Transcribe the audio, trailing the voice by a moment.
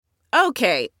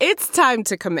Okay, it's time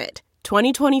to commit.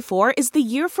 2024 is the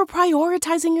year for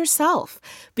prioritizing yourself.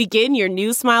 Begin your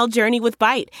new smile journey with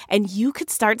Byte, and you could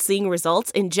start seeing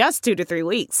results in just 2 to 3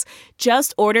 weeks.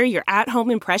 Just order your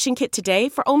at-home impression kit today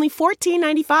for only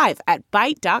 $14.95 at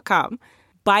Byte.com.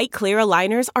 Byte Clear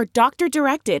aligners are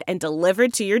doctor-directed and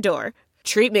delivered to your door.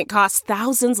 Treatment costs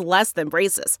thousands less than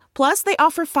braces. Plus, they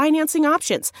offer financing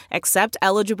options, accept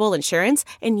eligible insurance,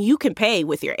 and you can pay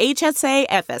with your HSA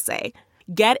FSA.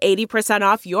 Get 80%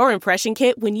 off your impression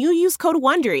kit when you use code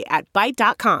WONDERY at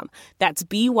Byte.com. That's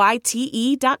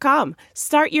BYTE.com.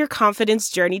 Start your confidence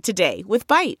journey today with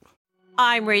Byte.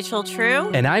 I'm Rachel True.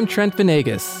 And I'm Trent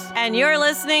Venegas. And you're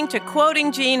listening to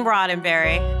Quoting Gene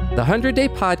Roddenberry, the 100-day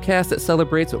podcast that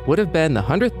celebrates what would have been the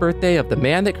 100th birthday of the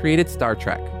man that created Star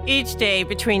Trek. Each day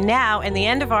between now and the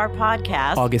end of our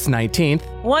podcast, August 19th,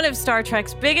 one of Star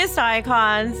Trek's biggest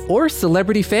icons, or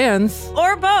celebrity fans,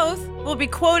 or both, will be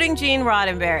quoting Gene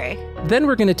Roddenberry. Then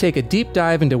we're going to take a deep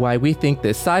dive into why we think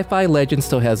this sci-fi legend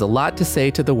still has a lot to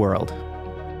say to the world.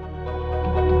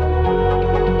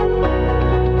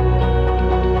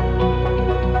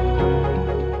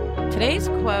 Today's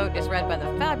quote is read by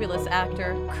the fabulous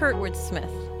actor Kurtwood Smith.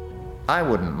 I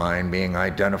wouldn't mind being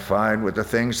identified with the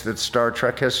things that Star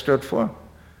Trek has stood for,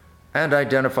 and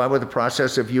identify with the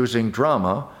process of using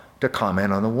drama to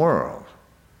comment on the world,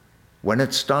 when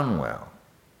it's done well.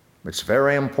 It's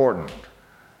very important,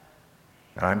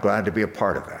 and I'm glad to be a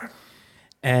part of that.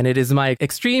 And it is my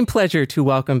extreme pleasure to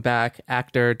welcome back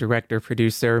actor, director,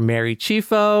 producer Mary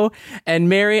Chieffo. And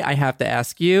Mary, I have to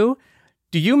ask you,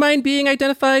 do you mind being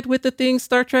identified with the things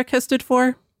Star Trek has stood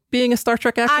for? Being a Star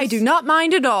Trek actress? I do not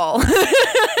mind at all.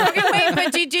 Okay, wait,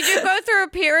 but did you go through a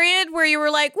period where you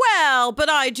were like, well, but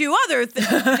I do other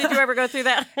things? Did you ever go through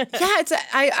that?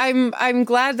 Yeah, I'm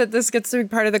glad that this gets to be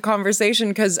part of the conversation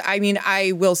because, I mean,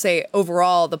 I will say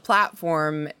overall, the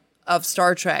platform of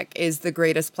Star Trek is the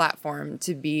greatest platform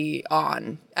to be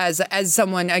on. As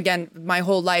someone, again, my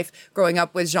whole life growing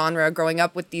up with genre, growing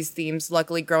up with these themes,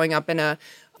 luckily growing up in an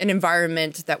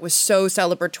environment that was so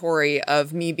celebratory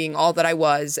of me being all that I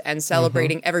was and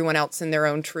celebrating everyone else in their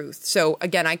own truth. So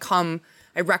again, I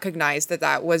recognize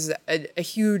that was a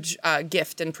huge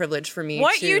gift and privilege for me.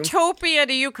 What utopia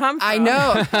do you come from? I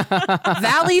know.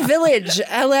 Valley Village,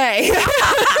 LA.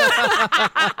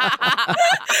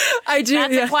 I do.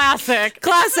 That's a classic.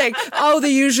 Classic. Oh, the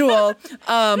usual.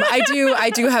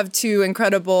 I do have two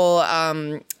incredible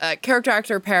character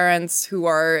actor parents who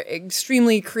are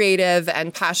extremely creative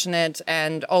and passionate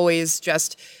and always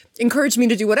just encouraged me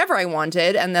to do whatever I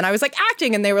wanted. And then I was like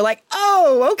acting and they were like,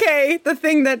 oh, okay. The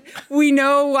thing that we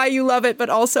know why you love it, but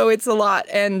also it's a lot.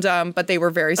 And, but they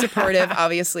were very supportive,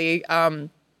 obviously,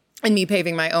 in me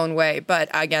paving my own way. But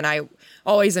again, I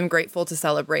always am grateful to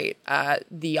celebrate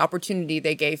the opportunity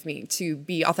they gave me to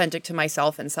be authentic to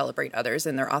myself and celebrate others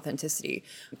in their authenticity,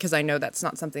 because I know that's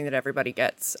not something that everybody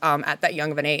gets at that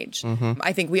young of an age.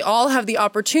 I think we all have the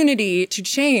opportunity to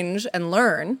change and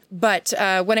learn, but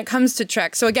when it comes to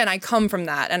Trek, so again, I come from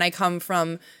that, and I come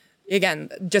from, again,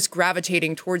 just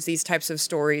gravitating towards these types of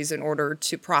stories in order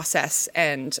to process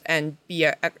and be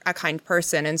a kind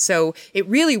person. And so it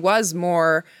really was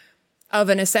more of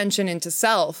an ascension into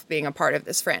self being a part of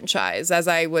this franchise. As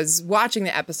I was watching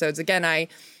the episodes, again, I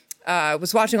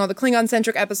was watching all the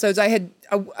Klingon-centric episodes. I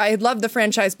had loved the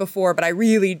franchise before, but I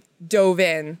really dove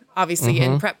in, obviously,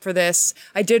 in prep for this.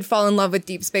 I did fall in love with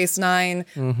Deep Space Nine.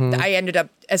 I ended up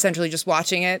essentially just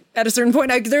watching it at a certain point.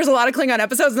 There's a lot of Klingon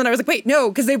episodes, and then I was like, wait, no,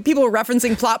 because people were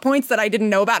referencing plot points that I didn't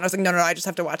know about. And I was like, no, I just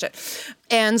have to watch it.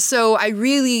 And so I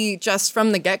really just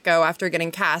from the get-go, after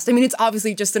getting cast, I mean, it's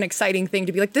obviously just an exciting thing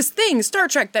to be like, this thing, Star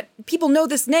Trek, that people know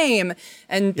this name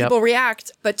and people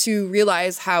react, but to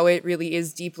realize how it really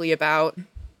is deeply about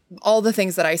all the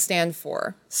things that I stand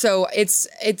for. So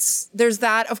there's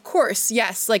that, of course,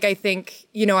 yes. Like, I think,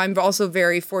 I'm also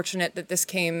very fortunate that this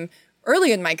came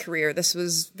early in my career. This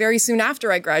was very soon after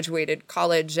I graduated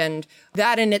college, and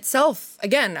that in itself,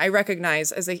 again, I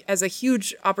recognize as a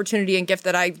huge opportunity and gift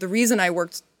that the reason I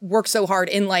work so hard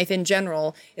in life in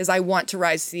general is I want to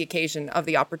rise to the occasion of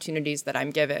the opportunities that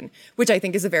I'm given, which I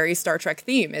think is a very Star Trek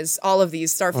theme, is all of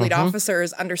these Starfleet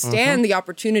officers understand the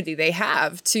opportunity they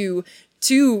have to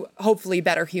hopefully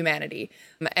better humanity.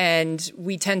 And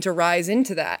we tend to rise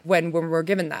into that when we're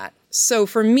given that. So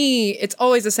for me, it's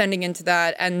always ascending into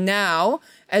that. And now,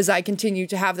 as I continue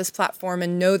to have this platform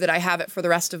and know that I have it for the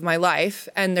rest of my life,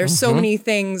 and there's so many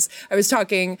things, I was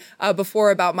talking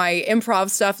before about my improv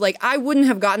stuff, like I wouldn't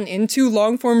have gotten into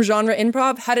long form genre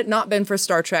improv had it not been for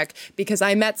Star Trek, because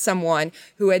I met someone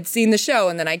who had seen the show,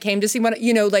 and then I came to see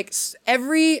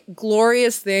every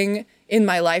glorious thing in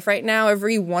my life right now.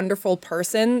 Every wonderful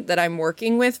person that I'm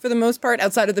working with, for the most part,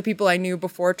 outside of the people I knew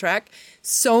before Trek,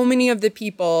 so many of the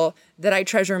people that I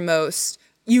treasure most,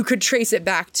 you could trace it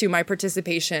back to my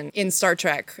participation in Star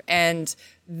Trek. And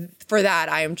for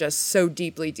that, I am just so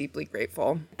deeply, deeply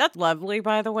grateful. That's lovely,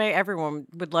 by the way. Everyone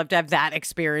would love to have that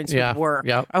experience with work.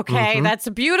 Yep. Okay, that's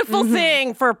a beautiful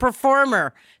thing for a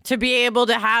performer to be able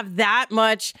to have that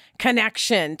much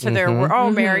connection to their work. Oh,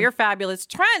 Mary, you're fabulous.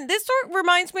 Trent, this sort of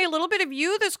reminds me a little bit of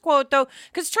you, this quote, though,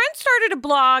 because Trent started a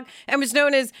blog and was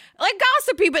known as like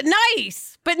gossipy, but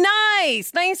nice.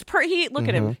 Look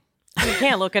at him. You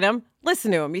can't look at him.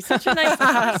 Listen to him. He's such a nice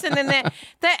person. And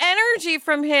the energy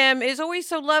from him is always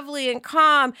so lovely and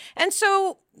calm. And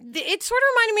so it sort of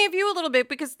reminded me of you a little bit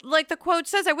because like the quote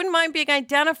says, I wouldn't mind being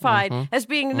identified as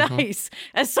being nice,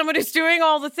 as someone who's doing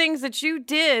all the things that you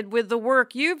did with the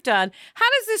work you've done. How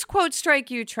does this quote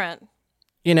strike you, Trent?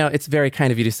 You know, it's very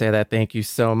kind of you to say that. Thank you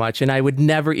so much. And I would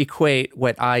never equate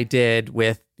what I did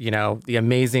with, you know, the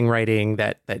amazing writing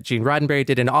that Gene Roddenberry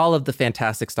did and all of the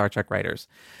fantastic Star Trek writers.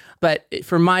 But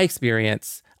from my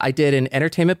experience, I did an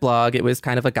entertainment blog. It was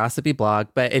kind of a gossipy blog,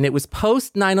 and it was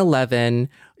post 9/11.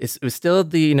 It was still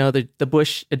the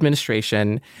Bush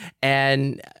administration.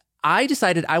 And I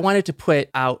decided I wanted to put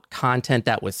out content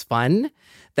that was fun,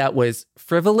 that was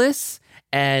frivolous,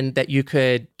 and that you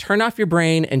could turn off your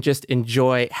brain and just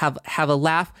enjoy, have a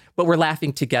laugh, but we're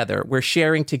laughing together. We're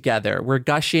sharing together. We're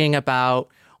gushing about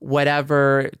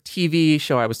whatever TV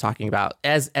show I was talking about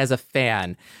as a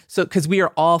fan. So, because we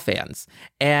are all fans.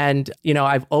 And, you know,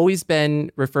 I've always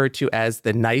been referred to as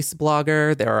the nice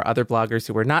blogger. There are other bloggers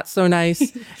who are not so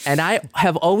nice. And I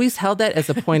have always held that as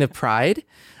a point of pride.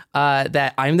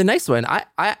 That I'm the nice one.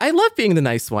 I love being the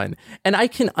nice one. And I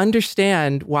can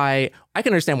understand why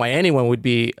anyone would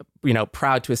be, you know,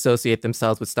 proud to associate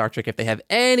themselves with Star Trek if they have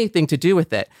anything to do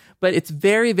with it. But it's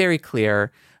very, very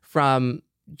clear from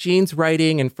Gene's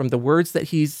writing and from the words that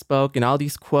he spoke and all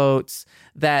these quotes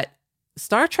that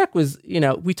Star Trek was, you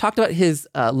know, we talked about his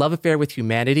love affair with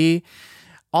humanity,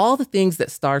 all the things that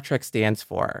Star Trek stands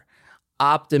for,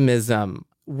 optimism,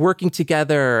 working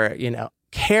together, you know,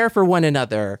 care for one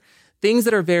another, things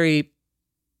that are very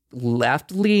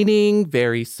left-leaning,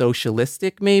 very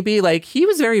socialistic, maybe. Like, he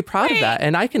was very proud of that,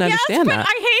 and I can understand that.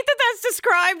 I hate that that's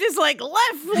described as, like,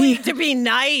 left-leaning to be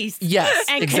nice. Yes,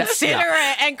 and exactly.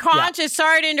 considerate and conscious. Yeah.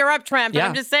 Sorry to interrupt, Trent, but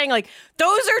I'm just saying, like,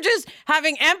 those are just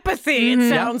having empathy, it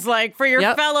sounds like, for your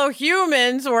fellow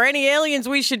humans or any aliens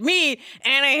we should meet.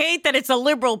 And I hate that it's a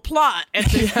liberal plot at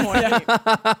this point.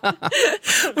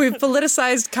 We've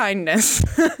politicized kindness.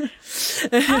 A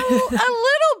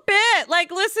little bit.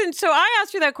 Like, listen, so I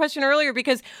asked you that question earlier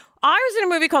because I was in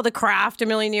a movie called The Craft a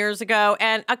million years ago,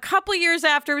 and a couple years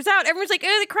after it was out, everyone's like,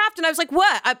 The Craft, and I was like,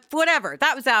 what? Whatever.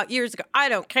 That was out years ago. I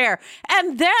don't care.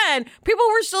 And then people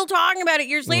were still talking about it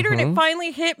years later, and it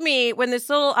finally hit me when this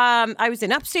little, I was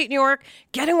in upstate New York,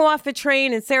 getting off a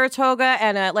train in Saratoga,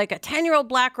 and a 10-year-old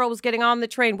black girl was getting on the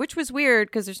train, which was weird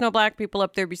because there's no black people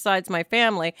up there besides my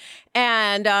family.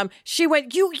 And she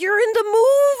went, you're in the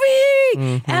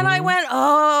movie! And I went,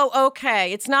 oh,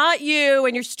 okay. It's not you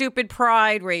and your stupid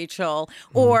pride, Rachel.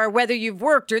 Or whether you've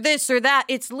worked or this or that.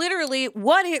 It's literally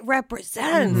what it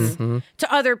represents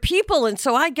to other people. And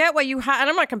so I get why you had, and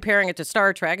I'm not comparing it to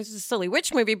Star Trek, it's a silly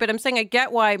witch movie, but I'm saying I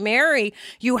get why, Mary,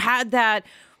 you had that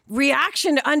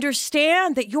reaction to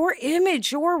understand that your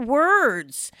image, your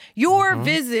words, your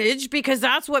visage, because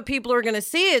that's what people are going to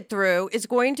see it through, is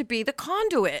going to be the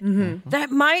conduit that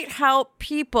might help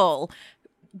people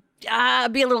be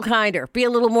a little kinder, be a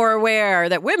little more aware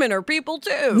that women are people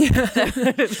too.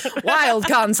 Wild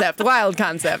concept.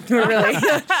 We're really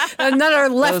another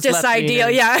leftist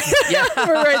ideal. Yeah.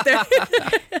 We're right there.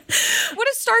 What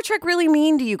does Star Trek really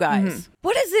mean to you guys?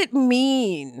 What does it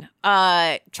mean?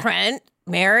 Trent,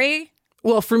 Mary?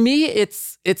 Well, for me,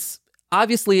 it's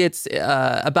obviously it's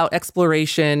about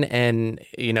exploration and,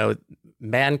 you know,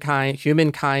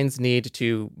 humankind's need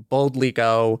to boldly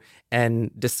go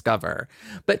and discover,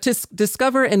 but to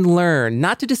discover and learn,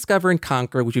 not to discover and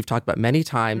conquer, which we've talked about many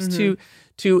times,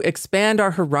 to expand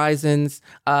our horizons.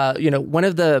 You know, one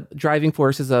of the driving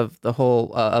forces of the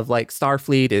whole of like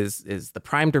Starfleet is the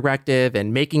Prime Directive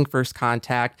and making first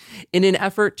contact in an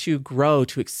effort to grow,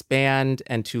 to expand,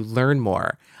 and to learn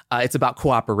more. It's about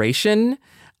cooperation.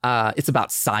 It's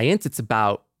about science. It's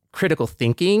about critical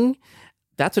thinking.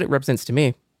 That's what it represents to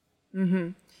me.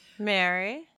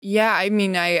 Mary? Yeah, I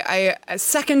mean, I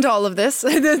second all of this.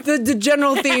 The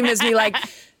general theme is me like,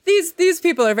 These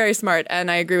people are very smart, and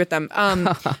I agree with them.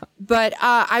 But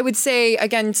I would say,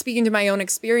 again, speaking to my own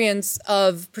experience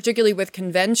of particularly with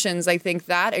conventions, I think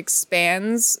that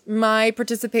expands my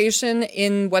participation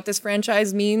in what this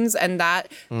franchise means, and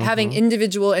that having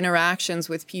individual interactions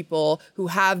with people who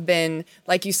have been,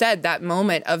 like you said, that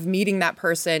moment of meeting that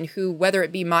person who, whether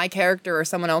it be my character or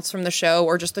someone else from the show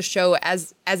or just the show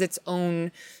as its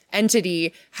own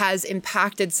entity, has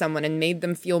impacted someone and made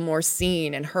them feel more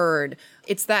seen and heard.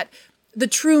 It's that the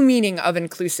true meaning of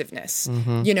inclusiveness,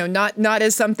 not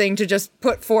as something to just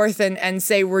put forth and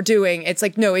say we're doing. It's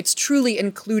like, no, it's truly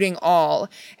including all.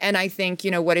 And I think,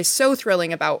 what is so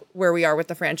thrilling about where we are with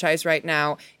the franchise right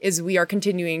now is we are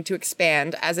continuing to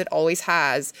expand, as it always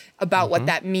has, about what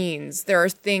that means. There are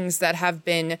things that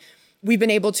we've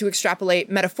been able to extrapolate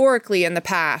metaphorically in the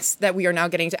past that we are now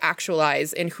getting to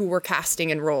actualize in who we're casting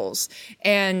in roles.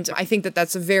 And I think that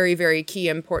that's a very, very key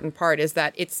important part, is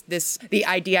that it's the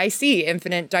IDIC,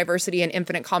 infinite diversity and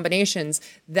infinite combinations,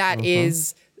 that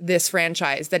is this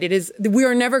franchise, that we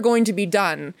are never going to be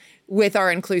done with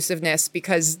our inclusiveness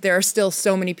because there are still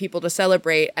so many people to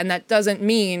celebrate. And that doesn't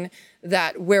mean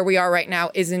that where we are right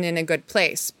now isn't in a good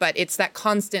place, but it's that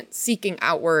constant seeking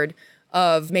outward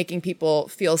of making people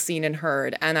feel seen and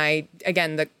heard. And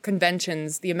the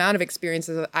conventions, the amount of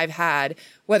experiences that I've had,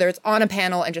 whether it's on a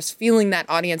panel and just feeling that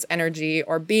audience energy,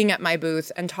 or being at my booth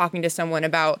and talking to someone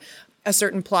about a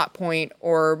certain plot point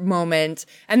or moment.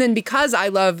 And then because I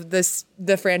love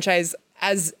the franchise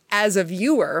as a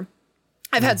viewer,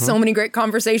 I've had so many great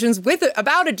conversations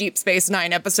about a Deep Space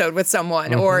Nine episode with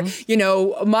someone, or,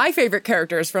 my favorite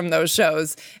characters from those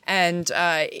shows. And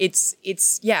it's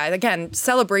again,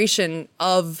 celebration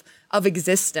of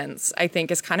existence, I think,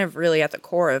 is kind of really at the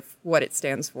core of what it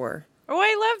stands for. Oh,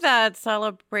 I love that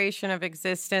celebration of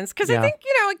existence. Because I think,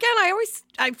 again,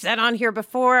 I've said on here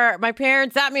before, my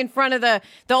parents sat me in front of the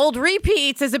old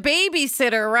repeats as a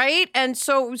babysitter, right? And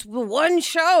so it was one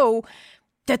show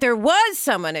that there was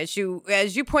someone, as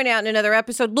you point out in another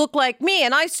episode, looked like me.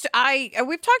 And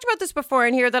we've talked about this before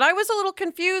in here, that I was a little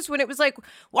confused when it was like,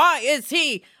 why is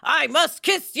he? I must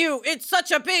kiss you. It's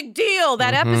such a big deal,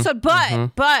 that episode.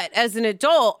 But as an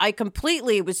adult, I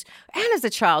completely was, and as a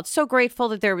child, so grateful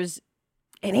that there was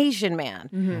an Asian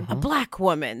man, a Black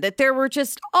woman, that there were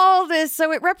just all this.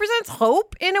 So it represents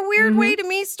hope in a weird way to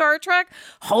me, Star Trek.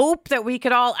 Hope that we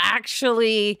could all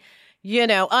actually,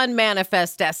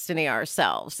 unmanifest destiny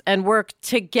ourselves and work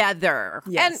together.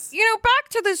 Yes. And, back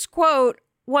to this quote,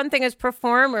 one thing as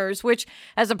performers, which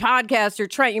as a podcaster,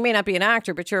 Trent, you may not be an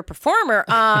actor, but you're a performer.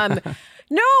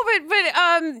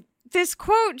 This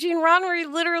quote, Gene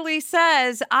Roddenberry literally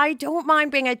says, I don't mind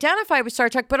being identified with Star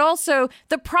Trek, but also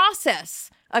the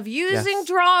process of using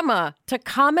drama to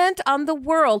comment on the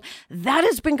world. That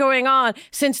has been going on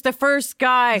since the first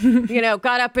guy,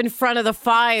 got up in front of the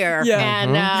fire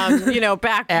and,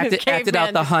 back acted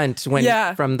out the hunt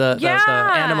from the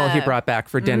animal he brought back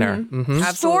for dinner.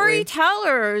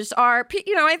 Storytellers are,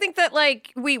 I think that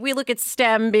we look at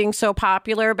STEM being so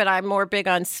popular, but I'm more big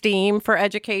on STEAM for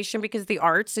education, because the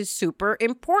arts is super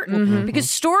important.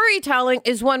 Because storytelling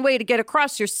is one way to get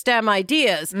across your STEM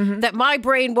ideas that my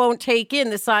brain won't take in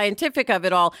the scientific of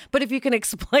it all. But if you can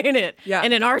explain it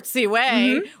in an artsy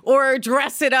way or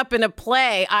dress it up in a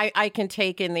play, I can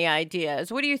take in the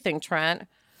ideas. What do you think, Trent?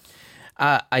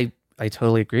 I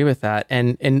totally agree with that.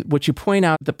 And what you point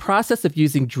out, the process of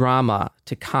using drama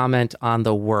to comment on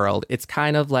the world, it's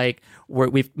kind of like,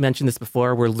 we've mentioned this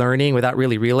before, we're learning without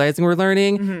really realizing we're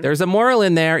learning. There's a moral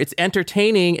in there. It's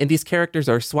entertaining, and these characters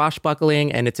are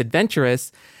swashbuckling, and it's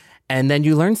adventurous. And then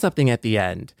you learn something at the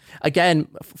end. Again,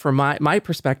 from my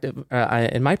perspective,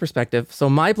 so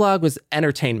my blog was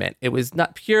entertainment. It was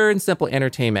not pure and simple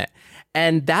entertainment.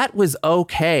 And that was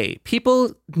okay.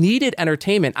 People needed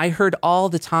entertainment. I heard all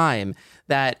the time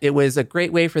that it was a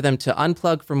great way for them to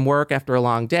unplug from work after a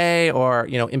long day, or,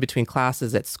 in between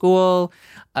classes at school.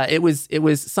 It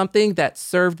was something that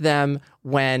served them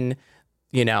when,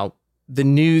 the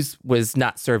news was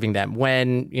not serving them,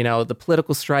 when, the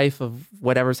political strife of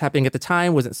whatever's happening at the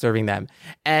time wasn't serving them.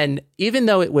 And even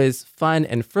though it was fun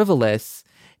and frivolous,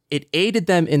 it aided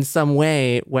them in some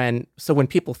way when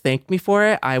people thanked me for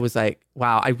it, I was like,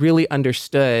 wow, I really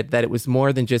understood that it was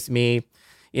more than just me,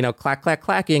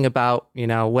 clacking about,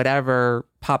 whatever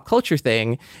pop culture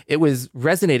thing. It was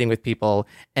resonating with people,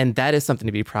 and that is something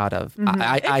to be proud of.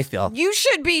 I feel. You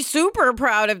should be super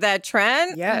proud of that,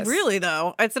 Trent. Yes. Really,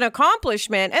 though. It's an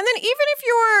accomplishment. And then even if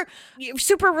you're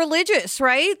super religious,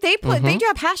 right? They do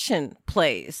have passion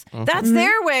plays. That's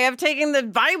their way of taking the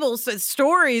Bible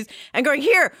stories and going,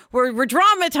 here, we're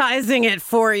dramatizing it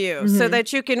for you so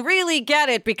that you can really get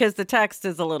it, because the text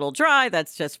is a little dry.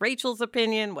 That's just Rachel's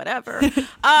opinion, whatever. Anyway.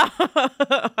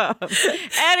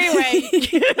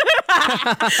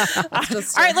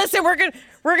 All right, listen, we're gonna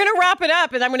wrap it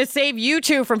up, and I'm gonna save you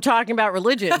two from talking about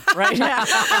religion right now.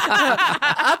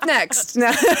 Up next. All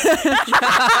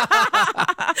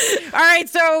right,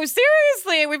 so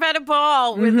seriously, we've had a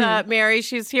ball with Mary.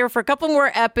 She's here for a couple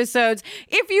more episodes.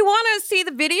 If you want to see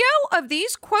the video of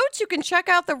these quotes, you can check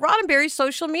out the Roddenberry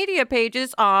social media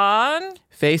pages on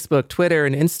Facebook, Twitter,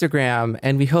 and Instagram.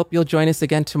 And we hope you'll join us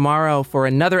again tomorrow for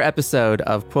another episode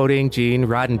of Quoting Gene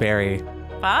Roddenberry.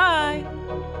 Bye.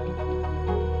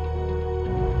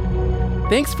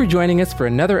 Thanks for joining us for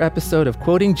another episode of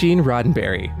Quoting Gene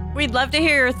Roddenberry. We'd love to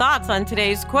hear your thoughts on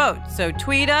today's quote. So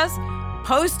tweet us,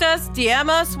 post us, DM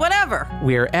us, whatever.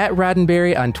 We're at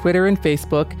Roddenberry on Twitter and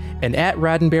Facebook, and at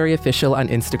Roddenberry Official on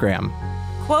Instagram.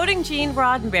 Quoting Gene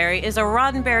Roddenberry is a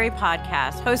Roddenberry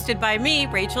podcast hosted by me,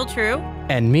 Rachel True.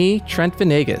 And me, Trent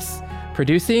Venegas.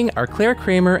 Producing are Claire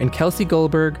Kramer and Kelsey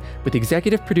Goldberg, with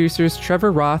executive producers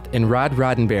Trevor Roth and Rod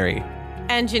Roddenberry.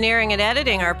 Engineering and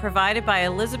editing are provided by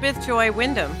Elizabeth Joy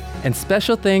Wyndham. And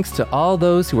special thanks to all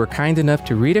those who were kind enough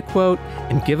to read a quote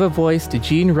and give a voice to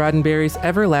Gene Roddenberry's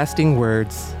everlasting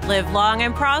words. Live long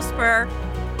and prosper.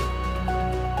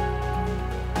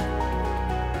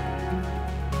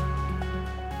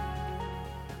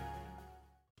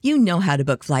 You know how to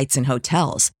book flights and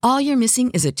hotels. All you're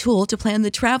missing is a tool to plan the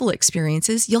travel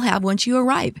experiences you'll have once you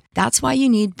arrive. That's why you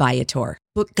need Viator.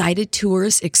 Book guided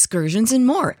tours, excursions, and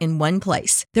more in one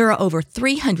place. There are over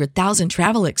 300,000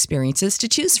 travel experiences to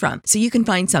choose from, so you can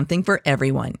find something for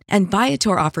everyone. And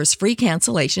Viator offers free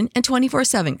cancellation and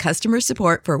 24/7 customer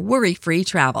support for worry-free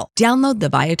travel. Download the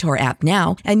Viator app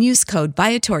now and use code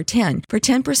Viator10 for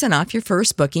 10% off your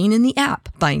first booking in the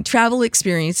app. Find travel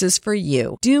experiences for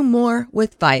you. Do more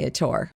with Viator.